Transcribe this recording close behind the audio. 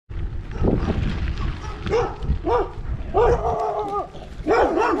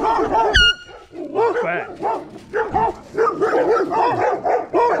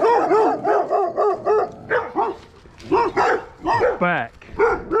Back.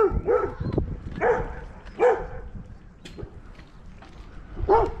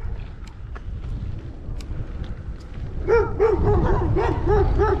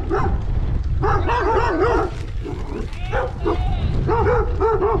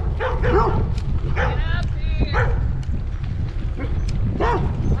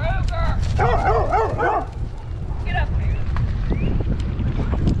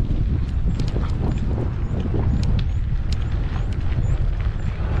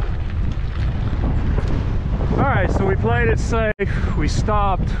 Alright, so we played it safe, we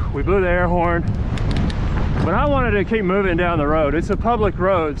stopped, we blew the air horn, but I wanted to keep moving down the road. It's a public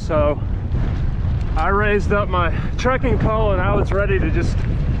road, so I raised up my trekking pole and I was ready to just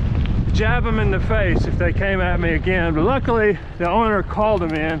jab them in the face if they came at me again. But luckily, the owner called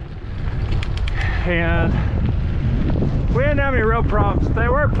them in and we didn't have any real problems. They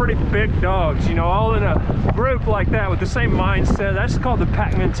were pretty big dogs, you know, all in a group like that with the same mindset. That's called the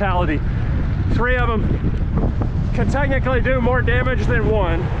pack mentality. 3 of them can technically do more damage than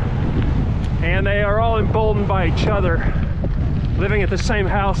one, and they are all emboldened by each other. Living at the same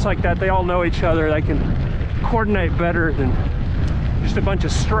house like that, they all know each other. They can coordinate better than just a bunch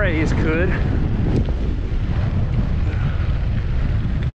of strays could.